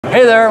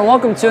Hey there, and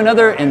welcome to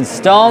another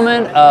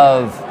installment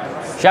of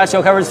Chat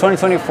Show Coverage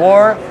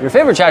 2024, your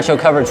favorite chat show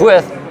coverage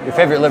with your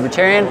favorite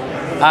libertarian.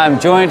 I'm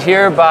joined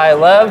here by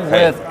Lev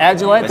with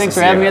Agilite. Thanks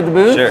for having me at the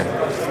booth. Sure.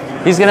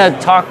 He's going to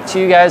talk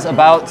to you guys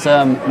about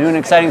some new and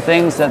exciting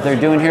things that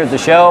they're doing here at the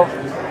show,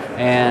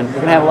 and we're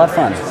going to have a lot of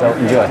fun, so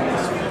enjoy.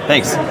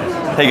 Thanks.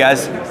 Hey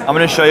guys, I'm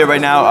going to show you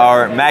right now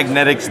our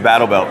Magnetics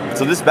Battle Belt.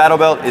 So this battle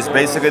belt is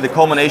basically the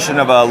culmination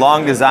of a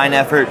long design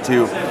effort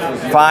to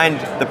find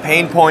the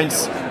pain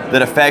points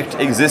that affect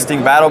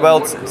existing battle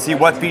belts, see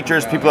what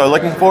features people are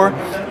looking for,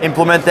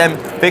 implement them,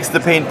 fix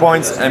the pain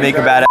points, and make a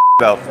badass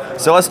belt.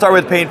 So let's start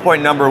with pain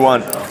point number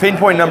one. Pain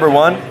point number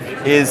one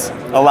is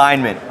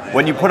alignment.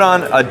 When you put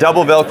on a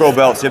double Velcro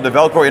belt, so you have the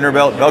Velcro inner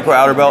belt, Velcro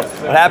outer belt,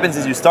 what happens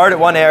is you start at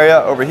one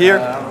area over here,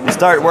 you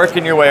start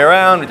working your way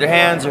around with your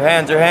hands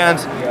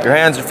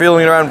are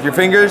feeling around with your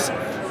fingers,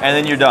 and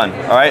then you're done,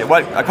 all right?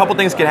 A couple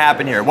things can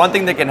happen here. One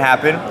thing that can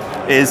happen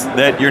is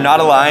that you're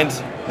not aligned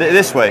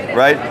this way,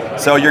 right?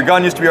 So your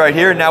gun used to be right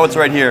here, now it's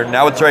right here,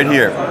 now it's right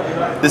here.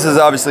 This is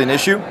obviously an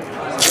issue.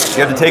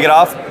 You have to take it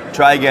off,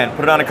 try again,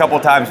 put it on a couple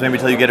of times maybe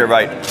until you get it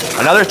right.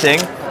 Another thing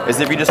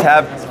is if you just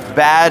have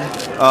bad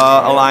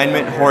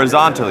alignment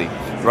horizontally,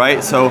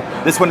 right? So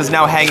this one is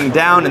now hanging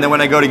down, and then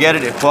when I go to get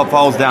it, it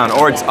falls down,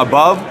 or it's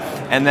above,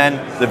 and then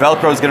the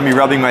Velcro is gonna be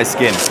rubbing my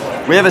skin.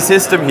 We have a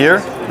system here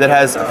that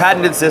has a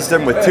patented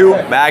system with two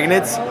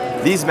magnets.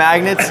 These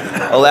magnets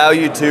allow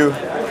you to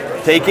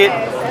take it,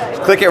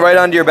 click it right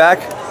onto your back,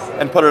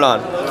 and put it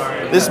on.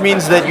 This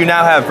means that you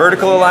now have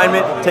vertical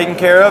alignment taken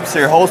care of, so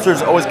your holster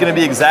is always going to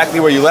be exactly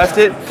where you left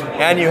it,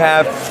 and you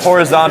have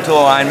horizontal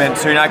alignment,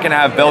 so you're not going to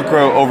have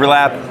Velcro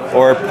overlap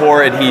or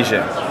poor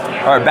adhesion,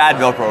 or bad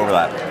Velcro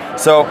overlap.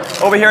 So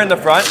over here in the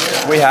front,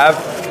 we have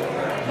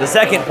the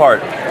second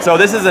part. So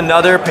this is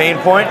another pain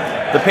point.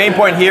 The pain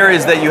point here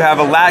is that you have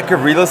a lack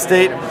of real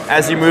estate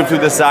as you move through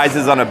the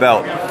sizes on a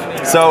belt.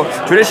 So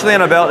traditionally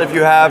on a belt, if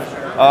you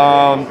have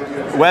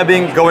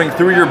webbing going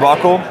through your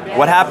buckle,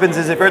 what happens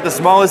is if you're at the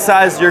smallest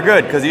size, you're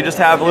good because you just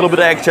have a little bit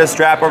of extra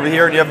strap over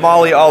here and you have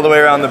MOLLE all the way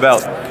around the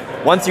belt.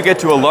 Once you get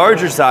to a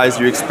larger size,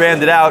 you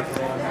expand it out.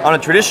 On a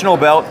traditional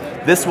belt,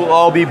 this will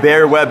all be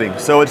bare webbing.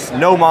 So it's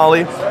no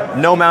MOLLE,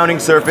 no mounting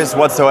surface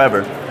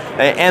whatsoever.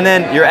 And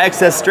then your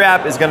excess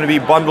strap is going to be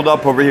bundled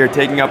up over here,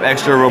 taking up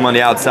extra room on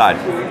the outside.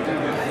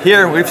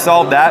 Here, we've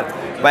solved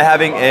that by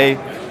having a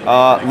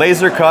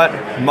laser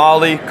cut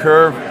MOLLE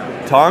curve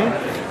tongue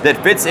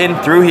that fits in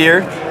through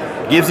here,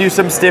 gives you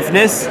some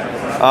stiffness,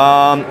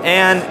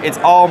 and it's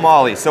all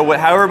MOLLE. So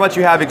however much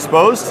you have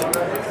exposed,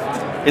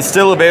 it's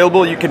still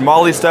available. You can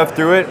MOLLE stuff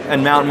through it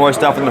and mount more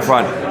stuff in the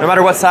front. No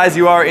matter what size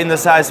you are in the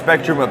size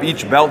spectrum of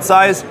each belt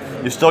size,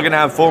 you're still gonna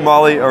have full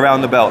MOLLE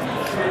around the belt.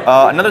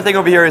 Another thing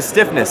over here is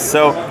stiffness.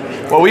 So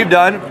what we've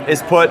done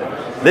is put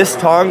this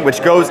tongue,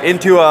 which goes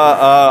into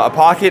a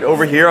pocket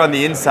over here on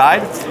the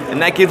inside, and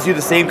that gives you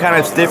the same kind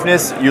of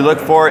stiffness you look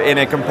for in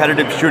a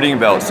competitive shooting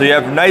belt. So you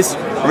have a nice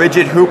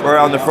rigid hoop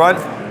around the front,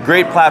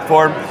 great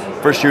platform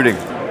for shooting.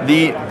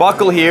 The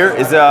buckle here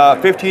is a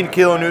 15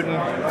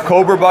 kilonewton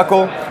Cobra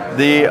buckle.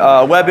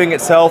 The webbing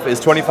itself is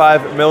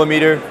 25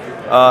 millimeter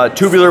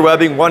tubular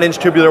webbing, 1-inch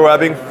tubular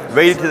webbing,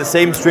 rated to the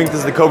same strength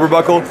as the Cobra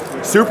buckle,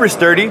 super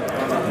sturdy.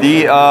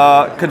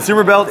 The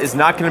consumer belt is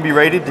not going to be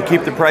rated to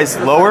keep the price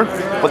lower,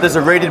 but there's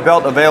a rated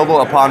belt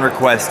available upon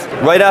request.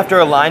 Right after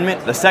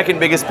alignment, the second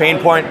biggest pain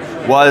point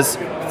was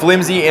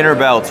flimsy inner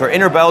belts, or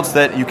inner belts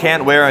that you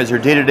can't wear as your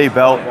day-to-day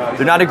belt.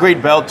 They're not a great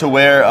belt to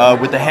wear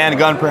with the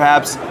handgun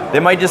perhaps.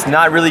 They might just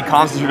not really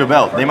constitute a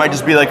belt. They might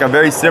just be like a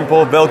very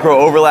simple Velcro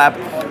overlap,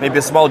 maybe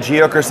a small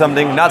G-hook or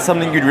something, not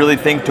something you'd really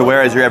think to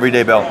wear as your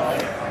everyday belt.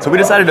 So we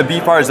decided to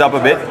beef ours up a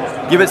bit,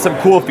 give it some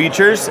cool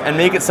features, and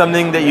make it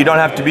something that you don't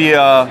have to be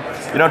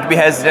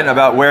hesitant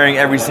about wearing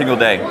every single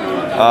day.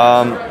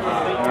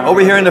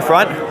 Over here in the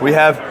front, we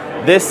have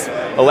this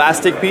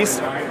elastic piece.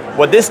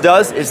 What this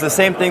does is the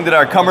same thing that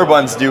our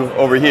cummerbunds do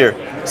over here.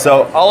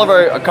 So all of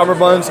our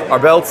cummerbunds, our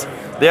belts,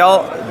 they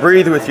all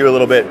breathe with you a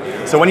little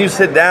bit. So when you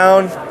sit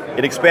down,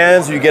 it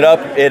expands, you get up,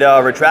 it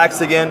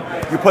retracts again.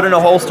 You put in a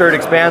holster, it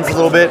expands a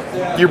little bit.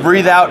 You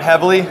breathe out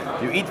heavily,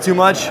 you eat too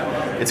much,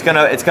 it's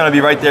gonna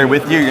be right there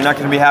with you. You're not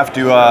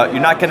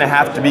gonna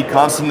have to be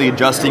constantly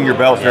adjusting your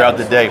belt throughout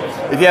the day.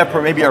 If you have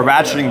maybe a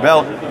ratcheting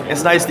belt,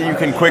 it's nice that you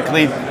can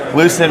quickly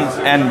loosen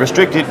and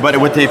restrict it, but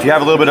if you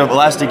have a little bit of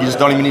elastic, you just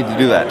don't even need to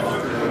do that.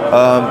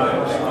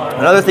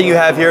 Another thing you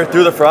have here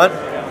through the front,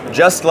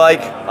 just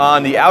like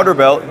on the outer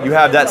belt, you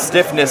have that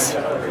stiffness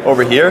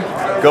over here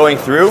going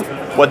through.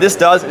 What this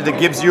does is it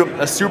gives you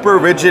a super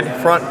rigid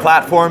front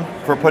platform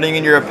for putting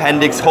in your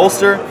appendix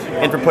holster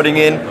and for putting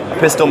in a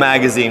pistol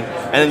magazine.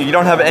 And then you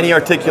don't have any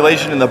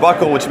articulation in the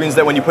buckle, which means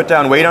that when you put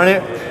down weight on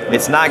it,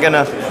 it's not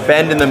gonna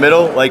bend in the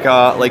middle like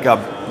a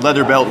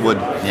leather belt would.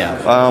 Yeah.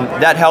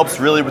 That helps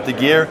really with the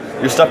gear.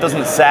 Your stuff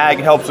doesn't sag,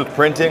 it helps with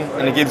printing,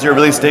 and it gives you a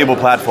really stable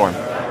platform.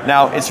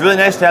 Now, it's really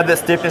nice to have that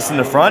stiffness in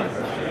the front.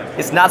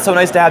 It's not so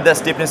nice to have that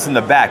stiffness in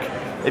the back.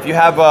 If you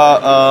have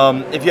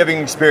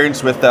any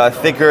experience with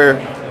thicker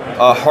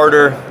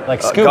harder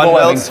like scuba gun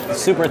webbing,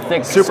 belts. super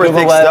thick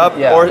stuff,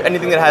 yeah. or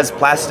anything that has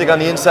plastic on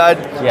the inside.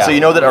 Yeah. So you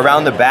know that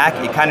around the back,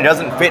 it kind of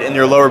doesn't fit in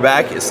your lower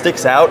back. It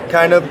sticks out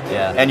kind of,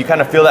 yeah. and you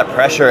kind of feel that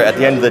pressure at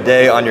the end of the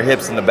day on your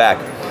hips and the back.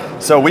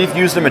 So we've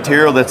used a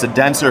material that's a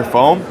denser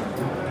foam.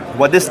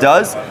 What this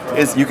does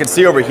is, you can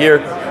see over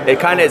here,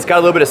 it's got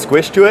a little bit of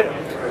squish to it,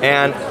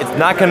 and it's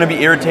not going to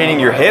be irritating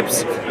your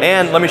hips.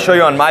 And let me show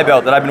you on my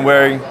belt that I've been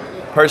wearing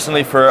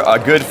personally for a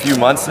good few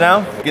months now.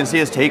 You can see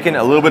it's taken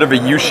a little bit of a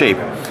U shape.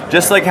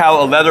 Just like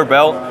how a leather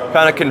belt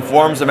kind of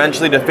conforms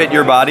eventually to fit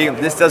your body,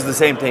 this does the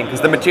same thing, because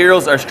the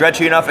materials are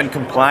stretchy enough and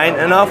compliant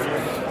enough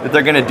that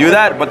they're going to do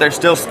that, but they're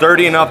still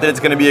sturdy enough that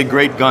it's going to be a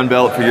great gun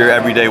belt for your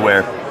everyday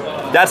wear.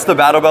 That's the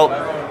battle belt.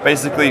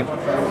 Basically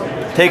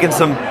taking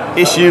some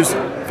issues,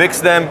 fix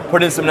them,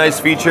 put in some nice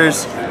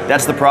features.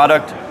 That's the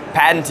product.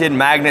 Patented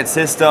magnet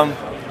system,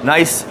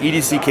 nice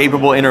EDC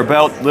capable inner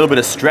belt, a little bit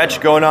of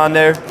stretch going on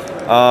there.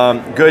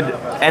 Good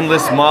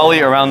endless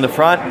MOLLE around the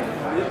front,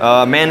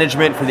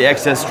 management for the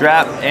excess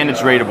strap, and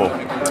it's rateable.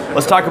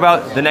 Let's talk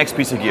about the next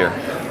piece of gear.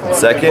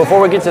 Second.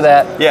 Before we get to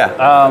that,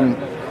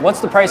 yeah.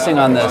 What's the pricing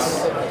on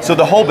this? So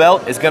the whole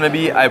belt is going to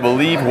be, I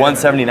believe,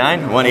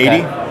 $179, $180.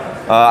 Okay.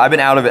 I've been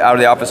out of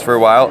the office for a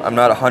while. I'm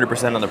not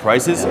 100% on the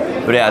prices,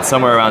 but yeah, it's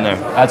somewhere around there.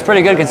 That's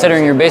pretty good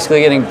considering you're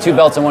basically getting two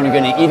belts in one. You're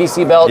getting an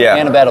EDC belt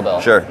and a battle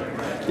belt. Sure.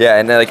 Yeah,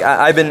 and like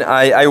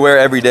I wear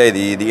every day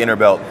the inner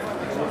belt.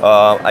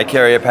 I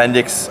carry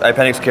Appendix. I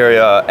carry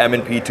a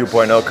M&P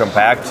 2.0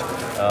 compact.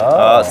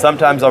 Oh.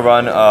 Sometimes I'll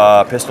run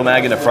a pistol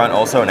mag in the front,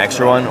 also an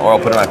extra one, or I'll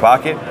put it in my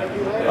pocket.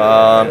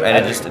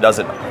 And it does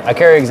it. I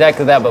carry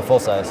exactly that, but full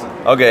size.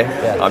 Okay,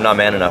 yeah. I'm not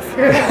man enough.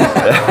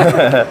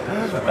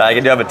 I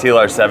do have a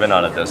TLR7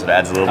 on it though, so it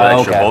adds a little bit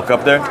extra bulk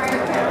up there.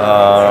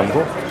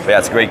 Cool. But yeah,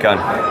 it's a great gun.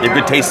 You have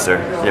good taste, sir.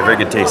 You have very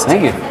good taste.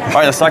 Thank you. All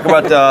right, let's talk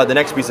about the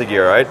next piece of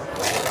gear, all right?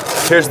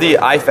 Here's the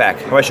IFAC.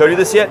 Have I showed you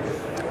this yet?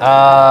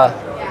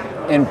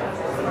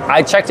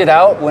 I checked it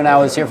out when I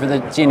was here for the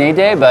TNA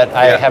day, but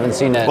I haven't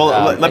seen it.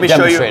 Well, let me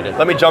show you.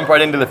 Let me jump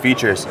right into the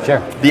features. Sure.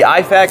 The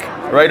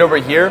IFAC right over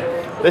here,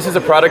 this is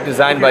a product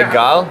designed by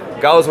Gal.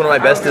 Gal is one of my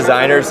best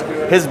designers.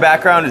 His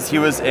background is he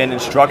was an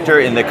instructor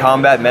in the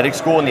combat medic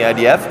school in the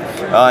IDF,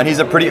 and he's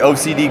a pretty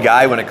OCD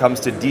guy when it comes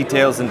to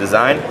details and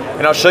design.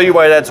 And I'll show you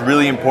why that's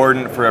really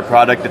important for a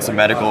product that's a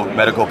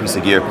medical piece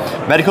of gear.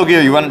 Medical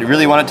gear, you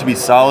really want it to be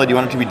solid, you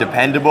want it to be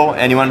dependable,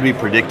 and you want it to be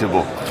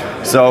predictable.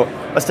 So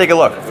let's take a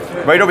look.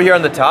 Right over here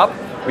on the top,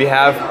 we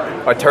have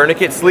a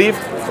tourniquet sleeve.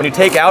 When you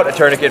take out a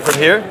tourniquet from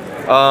here,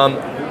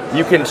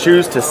 you can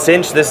choose to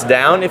cinch this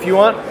down if you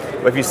want.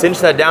 But if you cinch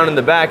that down in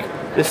the back,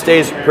 this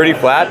stays pretty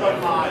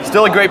flat.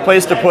 Still a great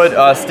place to put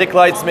stick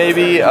lights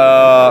maybe,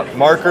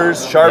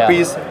 markers,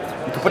 Sharpies.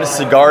 Yeah. You can put a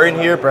cigar in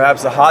here,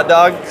 perhaps a hot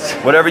dog,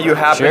 whatever you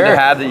happen to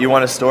have that you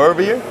want to store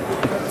over here.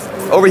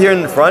 Over here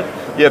in the front,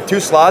 you have two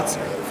slots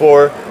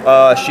for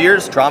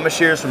shears, trauma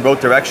shears from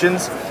both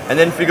directions. And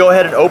then if you go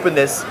ahead and open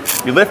this,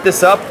 you lift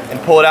this up and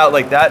pull it out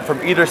like that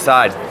from either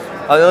side.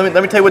 Let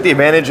me tell you what the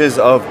advantage is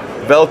of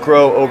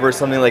Velcro over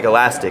something like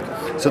elastic.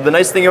 So the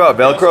nice thing about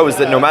Velcro is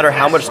that no matter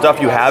how much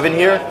stuff you have in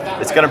here,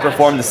 it's going to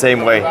perform the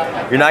same way.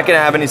 You're not going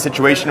to have any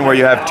situation where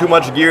you have too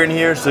much gear in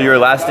here, so your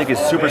elastic is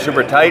super,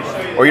 super tight,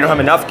 or you don't have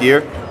enough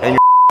gear and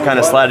you're kind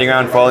of sliding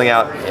around, falling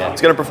out. Yeah.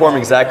 It's going to perform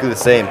exactly the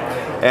same.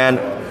 And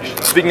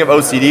speaking of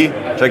OCD,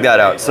 check that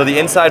out. So the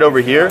inside over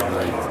here,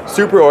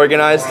 super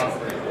organized,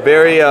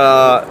 very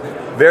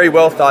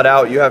well thought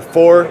out. You have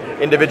 4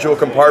 individual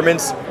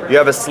compartments. You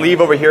have a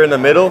sleeve over here in the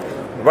middle.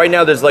 Right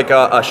now there's like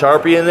a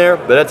Sharpie in there,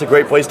 but that's a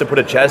great place to put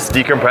a chest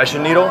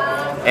decompression needle.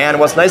 And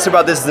what's nice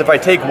about this is if I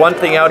take one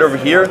thing out over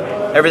here,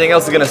 everything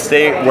else is gonna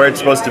stay where it's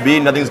supposed to be.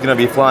 Nothing's gonna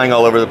be flying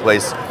all over the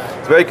place.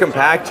 It's very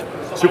compact,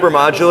 super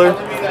modular,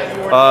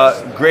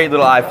 great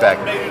little IFAC.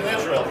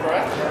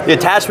 The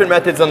attachment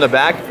methods on the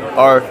back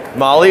are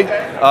MOLLE.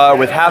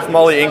 With half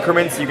MOLLE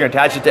increments, you can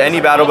attach it to any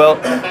battle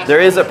belt. There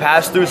is a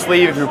pass-through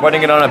sleeve if you're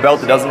putting it on a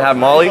belt that doesn't have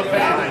MOLLE.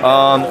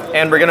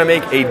 And we're gonna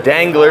make a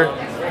dangler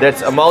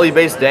that's a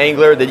MOLLE-based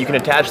dangler that you can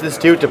attach this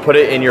to put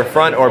it in your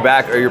front or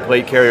back or your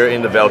plate carrier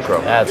in the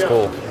Velcro. That's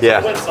cool.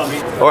 Yeah.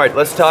 All right,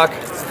 let's talk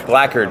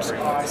placards.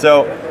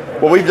 So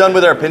what we've done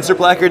with our pincer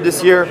placard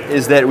this year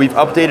is that we've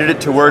updated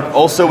it to work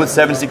also with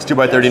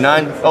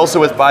 7.62x39, also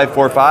with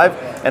 5.45,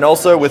 and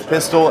also with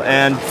pistol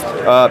and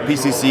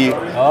PCC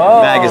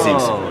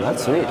magazines. Oh,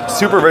 that's sweet.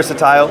 Super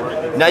versatile.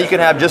 Now you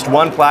can have just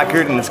one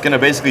placard and it's gonna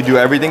basically do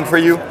everything for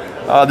you.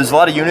 There's a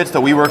lot of units that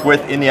we work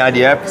with in the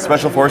IDF,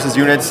 Special Forces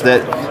units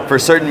that for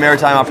certain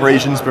maritime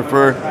operations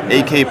prefer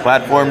AK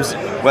platforms,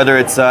 whether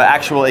it's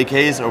actual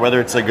AKs or whether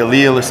it's a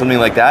Galil or something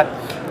like that.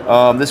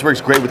 This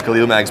works great with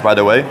Galil mags, by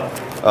the way.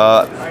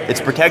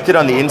 It's protected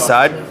on the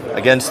inside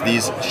against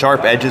these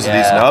sharp edges of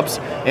these nubs,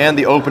 and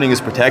the opening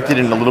is protected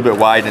and a little bit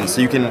widened,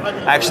 so you can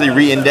actually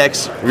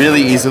re-index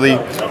really easily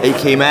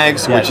AK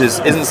mags, which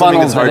isn't something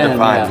that's hard to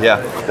find.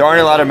 There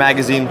aren't a lot of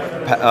magazine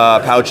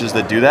pouches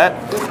that do that,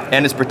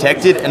 and it's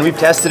protected, and we've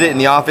tested it in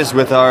the office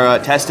with our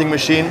testing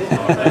machine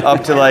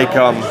up to like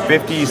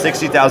 50,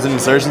 60,000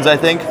 insertions, I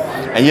think.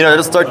 And you know,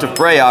 it'll start to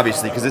fray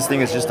obviously because this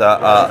thing is just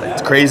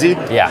it's crazy.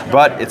 Yeah.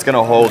 But it's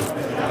gonna hold.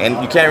 And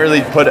you can't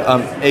really put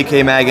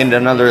AK mag into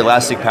another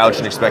elastic pouch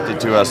and expect it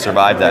to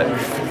survive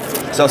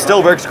that. So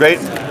still works great.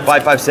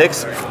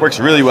 5.56 works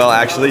really well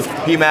actually.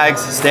 P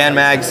mags, stand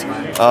mags,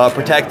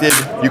 protected.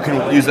 You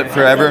can use it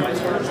forever.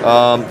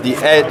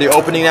 The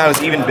opening now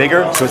is even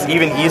bigger, so it's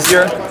even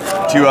easier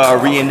to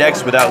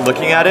re-index without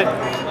looking at it.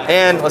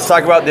 And let's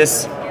talk about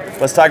this.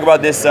 Let's talk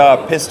about this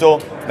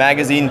pistol,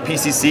 magazine,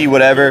 PCC,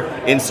 whatever,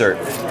 insert.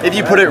 If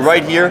you put it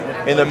right here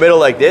in the middle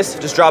like this,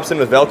 just drops in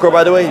with Velcro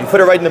by the way, you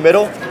put it right in the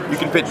middle, you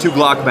can fit 2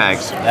 Glock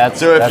mags.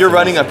 So if you're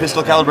running a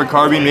pistol caliber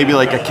carbine, maybe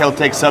like a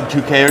Kel-Tec Sub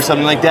 2K or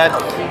something like that,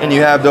 and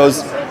you have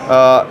those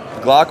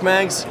Glock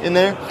mags in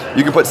there,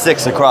 you can put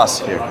 6 across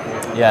here.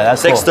 Yeah,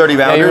 that's 6 cool. 30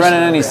 rounders. Yeah, you're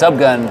running any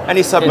subgun.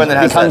 Any subgun that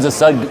has becomes a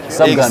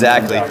subgun.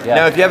 Exactly. Yeah.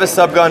 Now, if you have a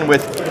subgun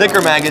with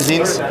thicker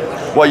magazines,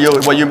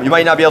 you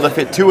might not be able to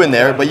fit 2 in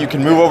there, but you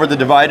can move over the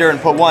divider and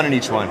put 1 in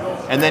each one.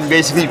 And then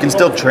basically you can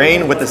still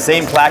train with the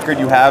same placard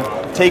you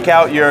have. Take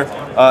out your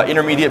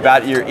intermediate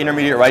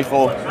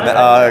rifle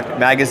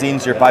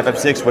magazines, your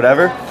 5.56,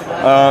 whatever.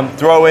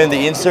 Throw in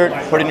the insert,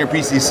 put in your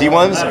PCC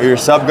ones or your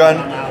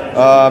subgun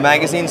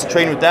magazines,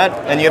 train with that,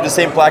 and you have the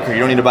same placard. You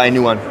don't need to buy a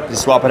new one.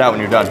 Just swap it out when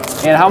you're done.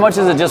 And how much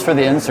is it just for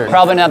the insert?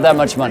 Probably not that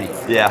much money.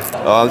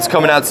 Yeah, it's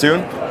coming out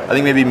soon. I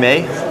think maybe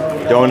May.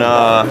 Don't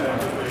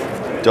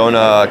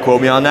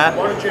quote me on that.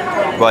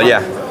 But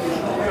yeah,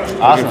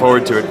 Awesome. Looking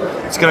forward to it.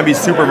 It's going to be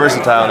super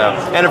versatile now.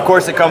 And of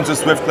course it comes with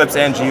swift clips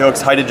and G-hooks,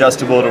 height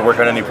adjustable to work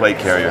on any plate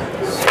carrier.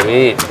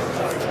 Sweet.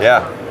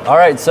 Yeah. All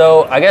right,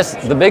 so I guess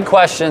the big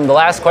question, the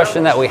last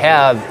question that we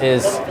have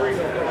is,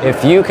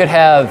 if you could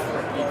have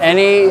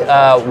any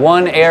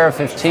one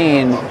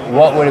AR-15,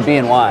 what would it be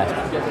and why?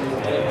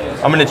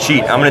 I'm going to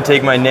cheat. I'm going to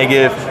take my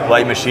negative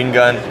light machine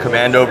gun,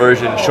 commando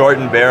version,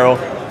 shortened barrel,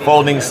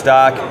 folding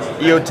stock,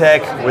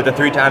 EOTech with a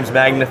 3x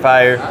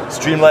magnifier,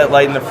 Streamlight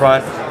light in the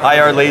front,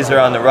 IR laser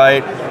on the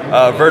right,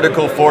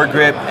 vertical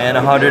foregrip, and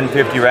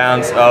 150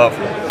 rounds of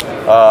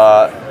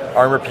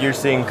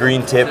armor-piercing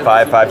green tip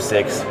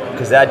 5.56,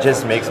 because that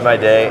just makes my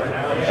day,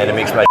 and it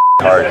makes my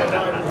hard.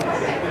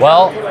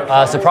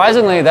 Well,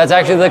 surprisingly, that's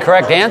actually the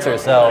correct answer,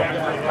 so...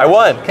 I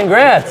won.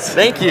 Congrats.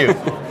 Thank you.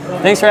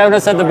 Thanks for having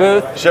us at the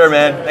booth. Sure,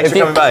 man. Thanks for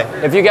coming by.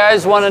 If you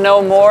guys want to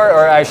know more,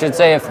 or I should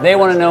say if they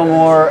want to know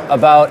more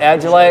about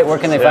Agilite, where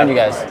can they find you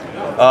guys?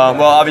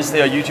 Well,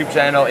 obviously our YouTube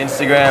channel,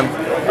 Instagram,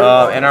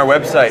 and our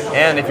website.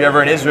 And if you're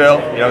ever in Israel,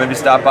 you know, maybe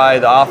stop by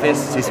the office,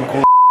 see some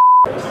cool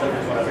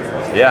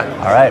Yeah.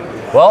 All right.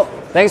 Well,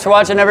 thanks for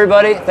watching,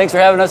 everybody. Thanks for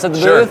having us at the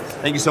booth.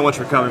 Thank you so much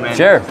for coming, man.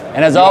 Sure.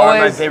 And as you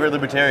always... are my favorite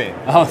libertarian.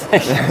 Oh,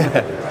 thank you.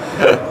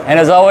 And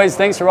as always,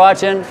 thanks for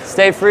watching.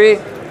 Stay free.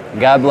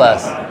 God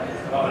bless.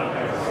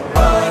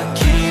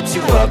 Keeps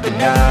you up at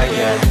night,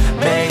 yeah.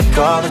 Make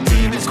all the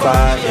demons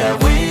quiet, yeah.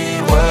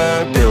 We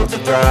were built to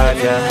thrive,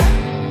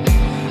 yeah.